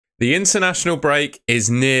The international break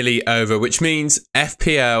is nearly over, which means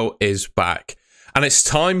FPL is back. And it's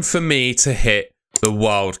time for me to hit the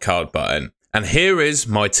wildcard button. And here is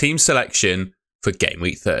my team selection for Game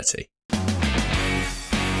Week 30.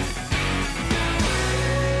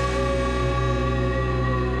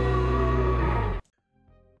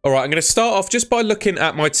 Alright, I'm going to start off just by looking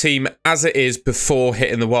at my team as it is before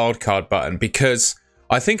hitting the wildcard button, because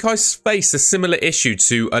I think I face a similar issue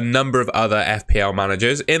to a number of other FPL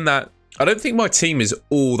managers in that I don't think my team is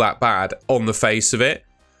all that bad on the face of it,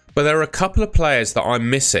 but there are a couple of players that I'm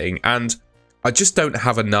missing and I just don't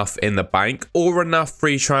have enough in the bank or enough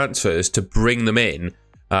free transfers to bring them in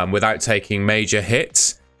without taking major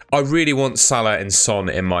hits. I really want Salah and Son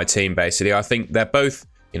in my team, basically. I think they're both,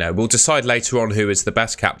 we'll decide later on who is the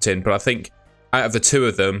best captain, but I think out of the two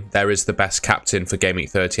of them, there is the best captain for Game Week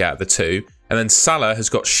 30 out of the two. And then Salah has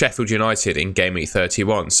got Sheffield United in Game Week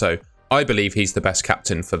 31. So I believe he's the best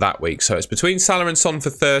captain for that week. So it's between Salah and Son for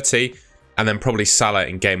 30 and then probably Salah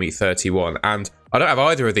in Game Week 31. And I don't have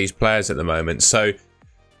either of these players at the moment. So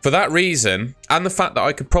for that reason, and the fact that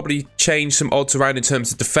I could probably change some odds around in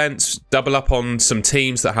terms of defence, double up on some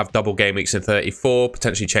teams that have double game weeks in 34,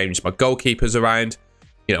 potentially change my goalkeepers around.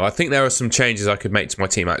 I think there are some changes I could make to my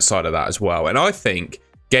team outside of that as well. And I think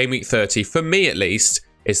Game Week 30, for me at least,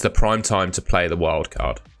 is the prime time to play the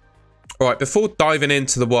wildcard. All right, before diving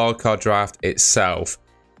into the wildcard draft itself,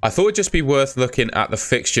 I thought it'd just be worth looking at the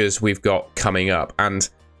fixtures we've got coming up. And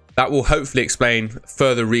that will hopefully explain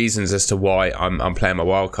further reasons as to why I'm playing my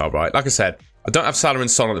wildcard, right? Like I said, I don't have Salah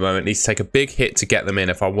and Son at the moment. I need to take a big hit to get them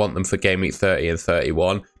in if I want them for Game Week 30 and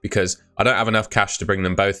 31 because I don't have enough cash to bring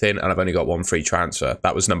them both in and I've only got one free transfer.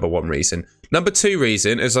 That was number one reason. Number two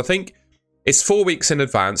reason is I think it's 4 weeks in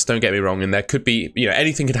advance, don't get me wrong, and there could be,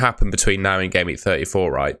 anything could happen between now and Game Week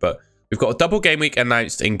 34, right? But we've got a double game week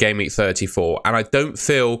announced in Game Week 34 and I don't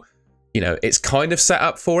feel, it's kind of set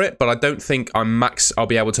up for it, but I don't think I'll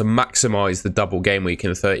be able to maximize the double game week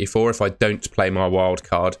in 34 if I don't play my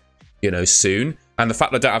wildcard soon. And the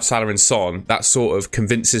fact that I don't have Salah and Son, that sort of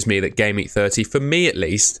convinces me that Game Week 30, for me at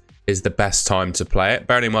least, is the best time to play it.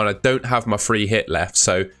 Bearing in mind, I don't have my free hit left,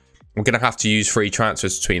 so I'm going to have to use free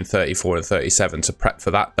transfers between 34 and 37 to prep for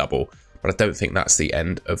that double. But I don't think that's the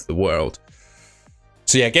end of the world.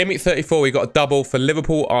 So yeah, Game Week 34, we got a double for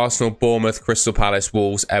Liverpool, Arsenal, Bournemouth, Crystal Palace,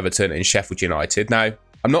 Wolves, Everton, and Sheffield United. Now,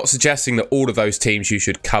 I'm not suggesting that all of those teams you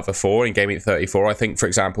should cover for in Game Week 34. I think, for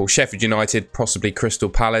example, Sheffield United, possibly Crystal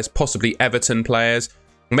Palace, possibly Everton players,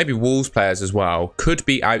 maybe Wolves players as well, could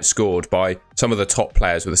be outscored by some of the top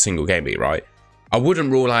players with a single game week, right? I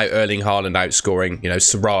wouldn't rule out Erling Haaland outscoring,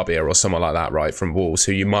 Sarabia or someone like that, right, from Wolves,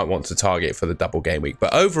 who you might want to target for the double game week.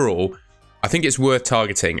 But overall, I think it's worth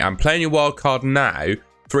targeting. And playing your wildcard now,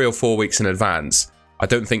 3 or 4 weeks in advance, I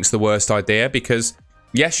don't think it's the worst idea because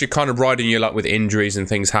yes, you're kind of riding your luck with injuries and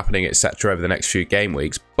things happening, etc. over the next few game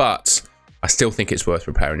weeks, but I still think it's worth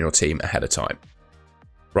preparing your team ahead of time.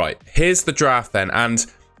 Right, here's the draft then, and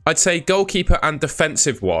I'd say goalkeeper and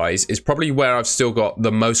defensive-wise is probably where I've still got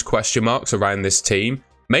the most question marks around this team,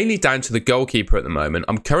 mainly down to the goalkeeper at the moment.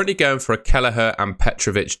 I'm currently going for a Kelleher and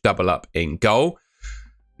Petrovic double up in goal.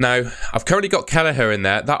 Now, I've currently got Kelleher in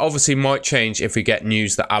there. That obviously might change if we get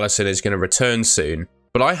news that Alisson is going to return soon.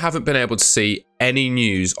 But I haven't been able to see any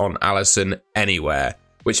news on Alisson anywhere,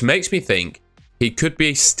 which makes me think he could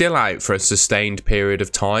be still out for a sustained period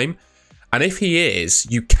of time. And if he is,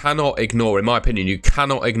 you cannot ignore, in my opinion, you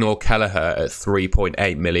cannot ignore Kelleher at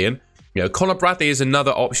 3.8 million. Conor Bradley is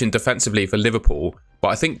another option defensively for Liverpool, but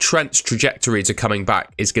I think Trent's trajectory to coming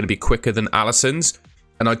back is going to be quicker than Alisson's.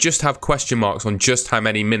 And I just have question marks on just how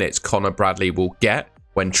many minutes Conor Bradley will get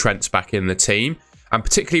when Trent's back in the team. And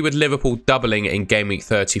particularly with Liverpool doubling in Game Week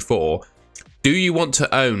 34, do you want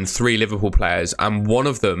to own 3 Liverpool players and one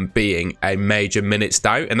of them being a major minutes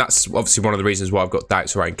doubt? And that's obviously one of the reasons why I've got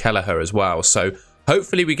doubts around Kelleher as well. So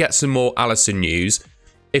hopefully we get some more Alisson news.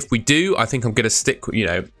 If we do, I think I'm going to stick,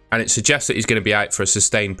 and it suggests that he's going to be out for a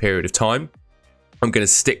sustained period of time. I'm going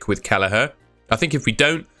to stick with Kelleher. I think if we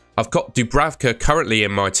don't, I've got Dubravka currently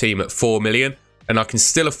in my team at 4 million, and I can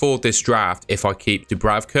still afford this draft if I keep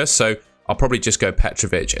Dubravka. So I'll probably just go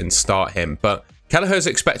Petrovic and start him. But Kelleher's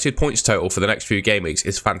expected points total for the next few game weeks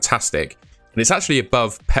is fantastic. And it's actually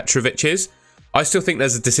above Petrovic's. I still think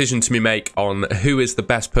there's a decision to be made on who is the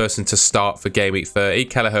best person to start for Game Week 30.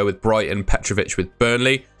 Kelleher with Brighton, Petrovic with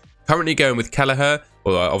Burnley. Currently going with Kelleher.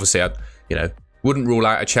 Although obviously I, wouldn't rule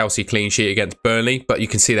out a Chelsea clean sheet against Burnley. But you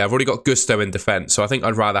can see there, I've already got Gusto in defence. So I think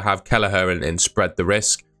I'd rather have Kelleher and spread the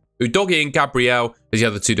risk. Udogie and Gabriel is the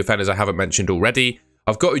other two defenders I haven't mentioned already.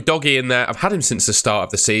 I've got Udogie in there. I've had him since the start of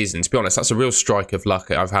the season. To be honest, that's a real strike of luck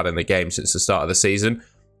I've had in the game since the start of the season.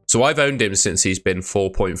 So I've owned him since he's been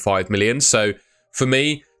 4.5 million. So for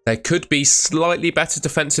me, there could be slightly better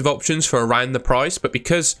defensive options for around the price, but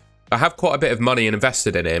because I have quite a bit of money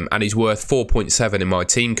invested in him and he's worth 4.7 in my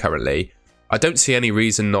team currently, I don't see any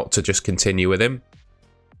reason not to just continue with him.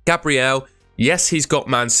 Gabriel, yes, he's got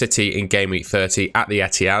Man City in game week 30 at the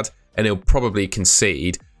Etihad, and he'll probably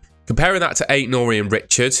concede. Comparing that to Aït-Nouri and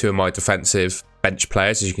Richards, who are my defensive bench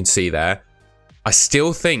players, as you can see there, I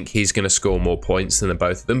still think he's going to score more points than the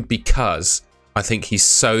both of them because I think he's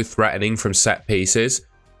so threatening from set pieces.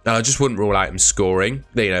 And I just wouldn't rule out him scoring.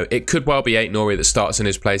 You know, it could well be Aït-Nouri that starts in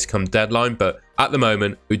his place come deadline, but at the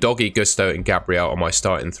moment, Udogie, Gusto and Gabriel are my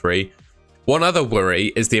starting three. One other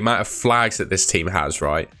worry is the amount of flags that this team has,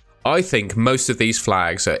 right? I think most of these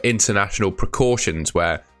flags are international precautions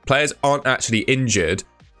where players aren't actually injured,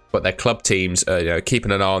 but their club teams are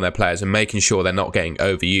keeping an eye on their players and making sure they're not getting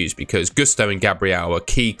overused, because Gusto and Gabriel are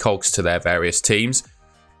key cogs to their various teams.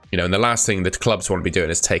 You know, and the last thing that clubs want to be doing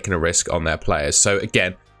is taking a risk on their players. So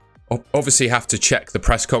again, obviously have to check the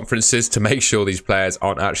press conferences to make sure these players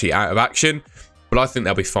aren't actually out of action, but I think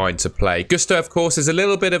they'll be fine to play. Gusto, of course, is a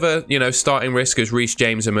little bit of a, starting risk as Reece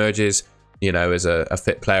James emerges, as a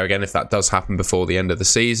fit player again, if that does happen before the end of the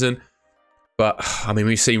season. But, I mean,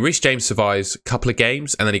 we've seen Reece James survives a couple of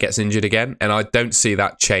games and then he gets injured again, and I don't see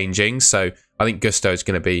that changing. So I think Gusto is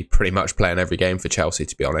going to be pretty much playing every game for Chelsea,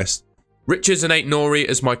 to be honest. Richards and Aït-Nouri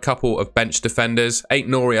as my couple of bench defenders.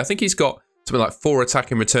 Aït-Nouri, I think he's got something like 4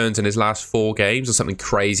 attacking returns in his last 4 games or something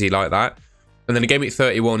crazy like that. And then in game week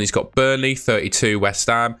 31, he's got Burnley, 32, West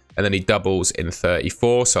Ham, and then he doubles in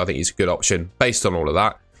 34. So I think he's a good option based on all of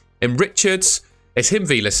that. In Richards, it's him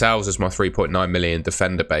v Lascelles as my 3.9 million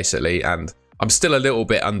defender, basically. And I'm still a little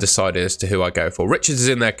bit undecided as to who I go for. Richards is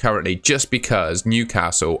in there currently just because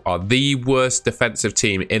Newcastle are the worst defensive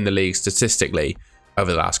team in the league statistically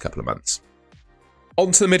over the last couple of months.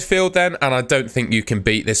 On to the midfield then, and I don't think you can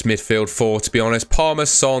beat this midfield four, to be honest. Palmer,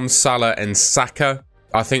 Son, Salah and Saka.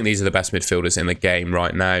 I think these are the best midfielders in the game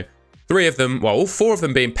right now. 3 of them, well, all 4 of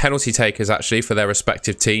them being penalty takers actually for their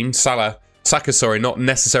respective teams. Saka, sorry, not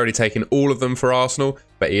necessarily taking all of them for Arsenal,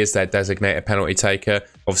 but he is their designated penalty taker.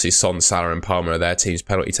 Obviously, Son, Salah and Palmer are their team's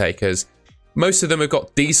penalty takers. Most of them have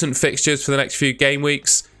got decent fixtures for the next few game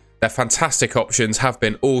weeks. They're fantastic options, have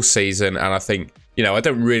been all season, and I think, I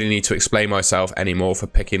don't really need to explain myself anymore for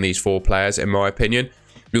picking these 4 players, in my opinion.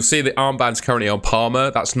 You'll see the armband's currently on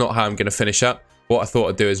Palmer. That's not how I'm going to finish up. What I thought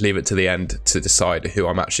I'd do is leave it to the end to decide who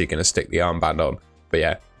I'm actually going to stick the armband on. But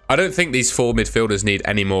yeah, I don't think these 4 midfielders need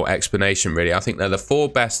any more explanation, really. I think they're the 4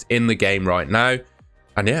 best in the game right now.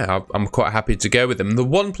 And yeah, I'm quite happy to go with them. The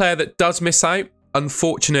one player that does miss out,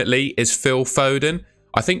 unfortunately, is Phil Foden.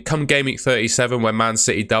 I think come game week 37, when Man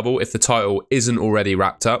City double, if the title isn't already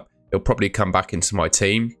wrapped up, he'll probably come back into my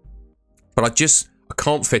team. But I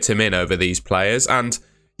can't fit him in over these players. And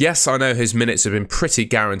yes, I know his minutes have been pretty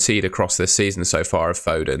guaranteed across this season so far of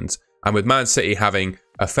Foden's. And with Man City having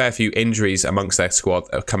a fair few injuries amongst their squad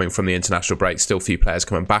coming from the international break, still few players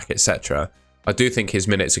coming back, etc., I do think his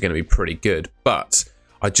minutes are going to be pretty good. But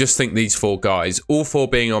I just think these 4 guys, all 4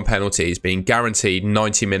 being on penalties, being guaranteed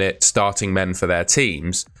 90-minute starting men for their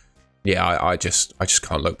teams, yeah, I just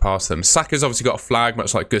can't look past them. Saka's obviously got a flag,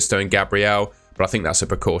 much like Gusto and Gabriel, but I think that's a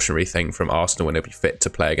precautionary thing from Arsenal when he'll be fit to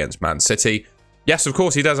play against Man City. Yes, of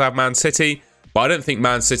course, he does have Man City, but I don't think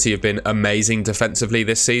Man City have been amazing defensively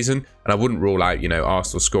this season, and I wouldn't rule out,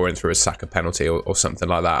 Arsenal scoring through a Saka penalty or something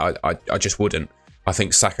like that. I just wouldn't. I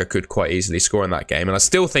think Saka could quite easily score in that game, and I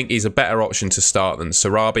still think he's a better option to start than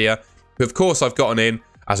Sarabia, who of course I've gotten in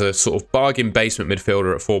as a sort of bargain basement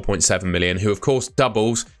midfielder at 4.7 million, who of course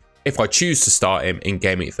doubles if I choose to start him in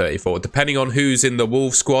game week 34. Depending on who's in the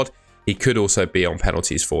Wolves squad, he could also be on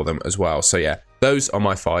penalties for them as well. So yeah, those are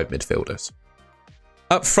my 5 midfielders.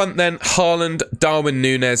 Up front then, Haaland, Darwin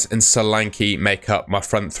Núñez and Solanke make up my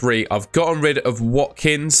front 3. I've gotten rid of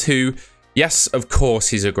Watkins, who, yes, of course,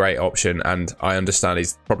 he's a great option, and I understand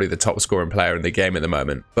he's probably the top scoring player in the game at the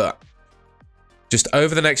moment. But just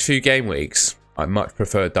over the next few game weeks, I much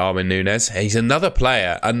prefer Darwin Núñez. He's another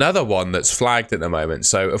player, another one that's flagged at the moment.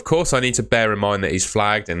 So, of course, I need to bear in mind that he's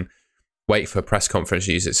flagged and wait for press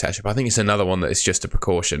conferences, etc. But I think it's another one that is just a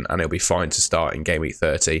precaution, and he'll be fine to start in game week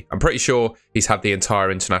 30. I'm pretty sure he's had the entire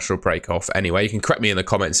international break off anyway. You can correct me in the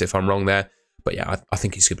comments if I'm wrong there. But yeah, I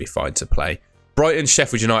think he's going to be fine to play. Brighton,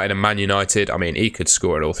 Sheffield United and Man United. I mean, he could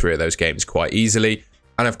score in all 3 of those games quite easily.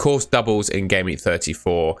 And of course, doubles in game week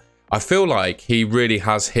 34. I feel like he really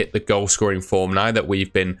has hit the goal-scoring form now that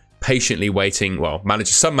we've been patiently waiting. Well,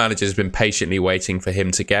 some managers have been patiently waiting for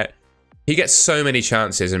him to get. He gets so many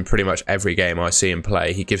chances in pretty much every game I see him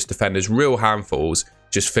play. He gives defenders real handfuls.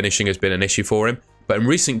 Just finishing has been an issue for him. But in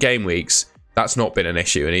recent game weeks, that's not been an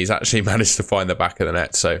issue, and he's actually managed to find the back of the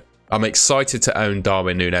net. So I'm excited to own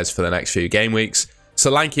Darwin Núñez for the next few game weeks.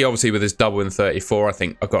 Solanke, obviously, with his double in 34, I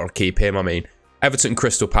think I've got to keep him. I mean, Everton,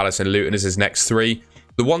 Crystal Palace, and Luton is his next 3.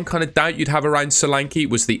 The one kind of doubt you'd have around Solanke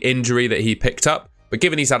was the injury that he picked up. But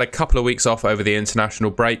given he's had a couple of weeks off over the international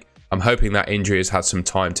break, I'm hoping that injury has had some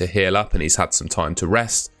time to heal up and he's had some time to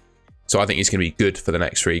rest. So I think he's going to be good for the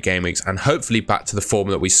next 3 game weeks and hopefully back to the form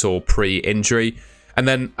that we saw pre-injury. And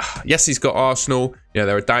then, yes, he's got Arsenal. You know,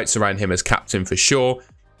 there are doubts around him as captain for sure.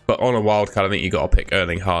 But on a wildcard, I think you've got to pick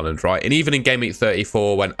Erling Haaland, right? And even in game week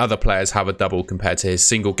 34, when other players have a double compared to his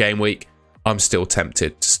single game week, I'm still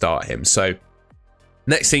tempted to start him. So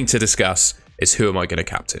next thing to discuss is who am I going to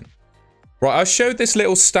captain? Right, I showed this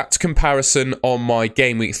little stats comparison on my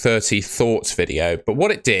game week 30 thoughts video. But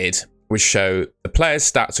what it did was show the players'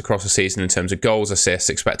 stats across the season in terms of goals, assists,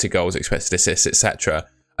 expected assists, etc.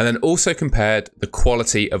 And then also compared the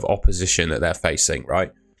quality of opposition that they're facing,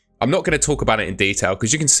 right? I'm not going to talk about it in detail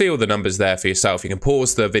because you can see all the numbers there for yourself. You can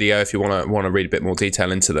pause the video if you want to read a bit more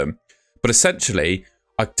detail into them. But essentially,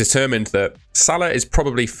 I determined that Salah is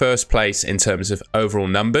probably first place in terms of overall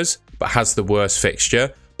numbers, but has the worst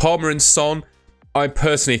fixture. Palmer and Son, I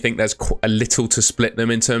personally think there's a little to split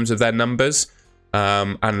them in terms of their numbers.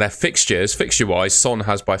 And their fixtures, fixture-wise, Son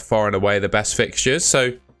has by far and away the best fixtures.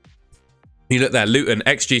 So you look there, Luton,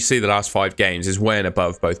 XGC the last 5 games is way and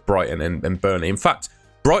above both Brighton and Burnley. In fact,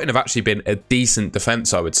 Brighton have actually been a decent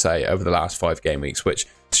defence, I would say, over the last 5 game weeks, which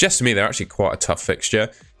suggests to me they're actually quite a tough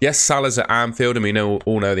fixture. Yes, Salah's at Anfield, and we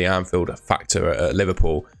all know the Anfield factor at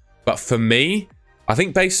Liverpool. But for me, I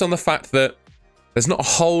think based on the fact that there's not a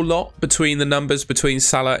whole lot between the numbers between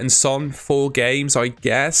Salah and Son, 4 games, I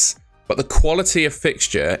guess. But the quality of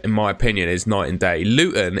fixture, in my opinion, is night and day.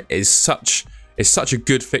 Luton is such a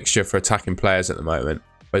good fixture for attacking players at the moment,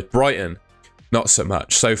 whereas Brighton, not so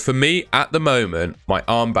much. So for me, at the moment, my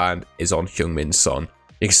armband is on Heung-min Son.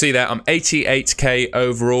 You can see there, I'm 88k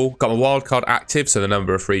overall. Got my wildcard active, so the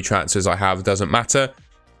number of free transfers I have doesn't matter.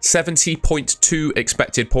 70.2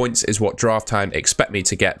 expected points is what Draft Time expect me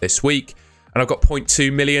to get this week. And I've got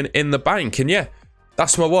 0.2 million in the bank. And yeah,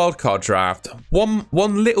 that's my wildcard draft. One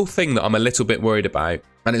little thing that I'm a little bit worried about,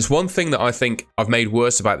 and it's one thing that I think I've made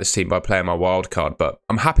worse about this team by playing my wildcard, but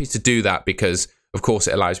I'm happy to do that because, of course,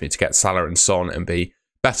 it allows me to get Salah and Son and be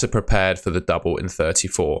better prepared for the double in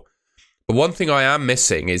 34. But one thing I am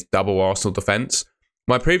missing is double Arsenal defence.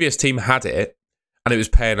 My previous team had it, and it was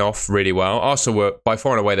paying off really well. Arsenal were by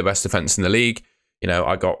far and away the best defence in the league. You know,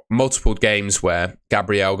 I got multiple games where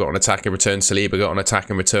Gabriel got an attack and return, Saliba got an attack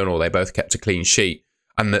and return, or they both kept a clean sheet.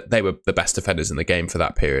 And that they were the best defenders in the game for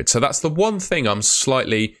that period. So that's the one thing I'm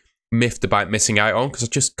slightly miffed about missing out on because I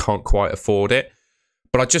just can't quite afford it.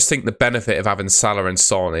 But I just think the benefit of having Salah and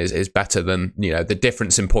Son is better than, you know, the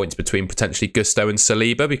difference in points between potentially Gusto and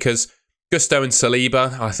Saliba, because Gusto and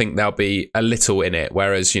Saliba, I think there'll be a little in it.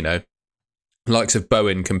 Whereas, you know, likes of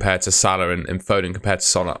Bowen compared to Salah and Foden compared to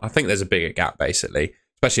Son, I think there's a bigger gap, basically,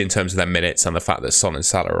 especially in terms of their minutes and the fact that Son and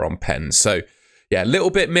Salah are on pens. So, yeah, a little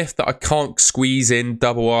bit miffed that I can't squeeze in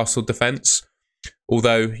double Arsenal defence.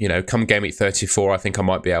 Although, you know, come game week 34, I think I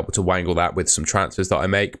might be able to wangle that with some transfers that I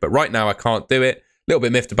make. But right now, I can't do it. A little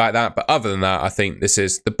bit miffed about that. But other than that, I think this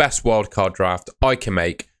is the best wildcard draft I can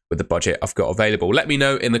make with the budget I've got available. Let me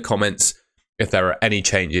know in the comments if there are any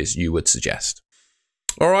changes you would suggest.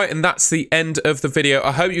 All right, and that's the end of the video.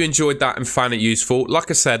 I hope you enjoyed that and found it useful.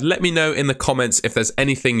 Like I said, let me know in the comments if there's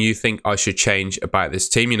anything you think I should change about this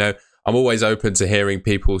team. You know, I'm always open to hearing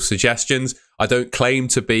people's suggestions. I don't claim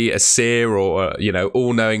to be a seer or, you know,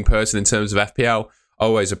 all-knowing person in terms of FPL. I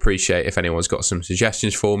always appreciate if anyone's got some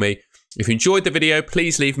suggestions for me. If you enjoyed the video,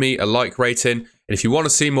 please leave me a like rating. And if you want to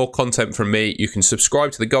see more content from me, you can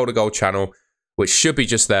subscribe to the Goal to Goal channel, which should be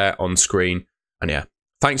just there on screen. And yeah,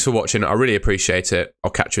 thanks for watching. I really appreciate it. I'll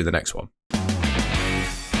catch you in the next one.